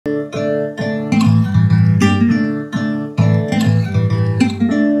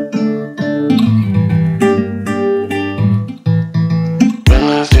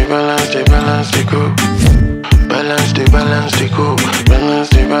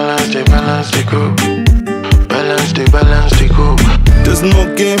balance the cook. Balance the cook. There's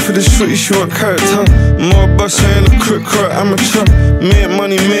no game for the street, she want character. More boss, I ain't a crook or amateur. Make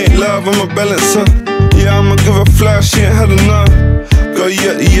money, make love, I'm a balancer. Yeah, I'ma give her flash, she ain't had enough. Got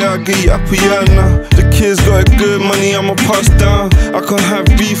yeah, I get you up a yard now. The kids got good money, I'ma pass down. I can't have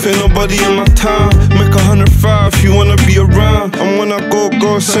beef, ain't nobody in my town. Make 105 if you wanna be around. And when I go,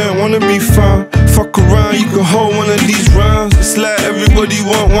 saying wanna be found. Fuck around, you can hold one of these rounds. It's like everybody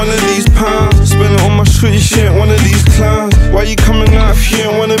want one of these pounds. Spend it on my street, she ain't one of these clowns. Why you coming out if you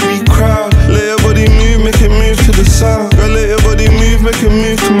ain't wanna be crowd? Let your body move, make it move to the sound. Girl, let your body move, make it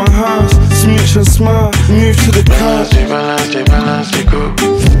move to my house. Smooch and smile, move to the couch. Balance the cook.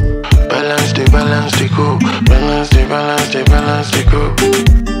 Balance the cook. Balance the cook.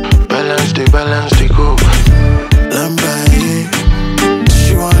 Balance the cook. Lambaye,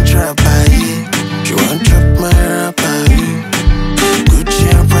 she want trap by it. She want trap my rap by it. Gucci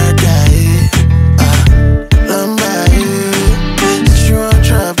and Prada, Lambaye, she want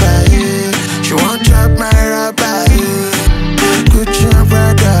trap by it. She want trap my rap by it. Gucci and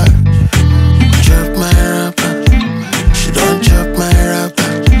Prada, trap my rap. She don't chop my rap.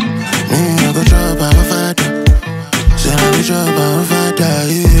 Me I go chop our father. Say I go chop our father.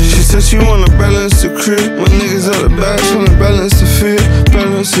 She said she wanna balance the crib. My niggas out the back tryna balance the fit.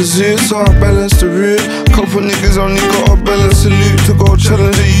 Balance the zip, so I balance the rib. Couple niggas only gotta balance the loot to go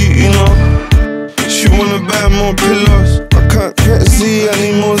challenge the you know. She wanna buy more pillows. I can't get Z, I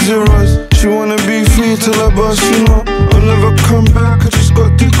need more zeros. She wanna be free till I bust, you know. I'll never come back, I just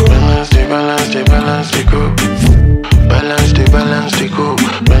got to go. Balance the cook. Balance the cook.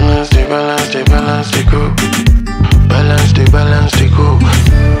 Balance the cook. Balance the cook.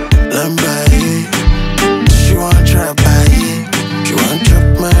 Lambaye, she want trap by it. She want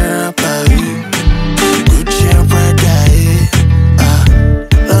trap my rap by it. Gucci and Prada,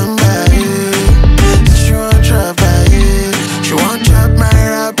 Lambaye, she want trap by it. She want trap my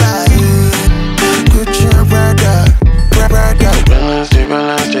rap by it. Gucci and Prada. Balance the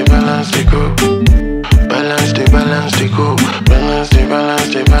cook. Balance the cook. Balance the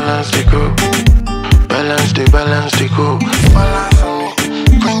cook. Balance the cook. Balance on me,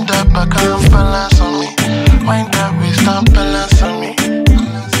 bring that back and balance on me. Wind that waist and balance on me.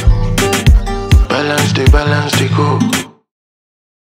 Balance the cook.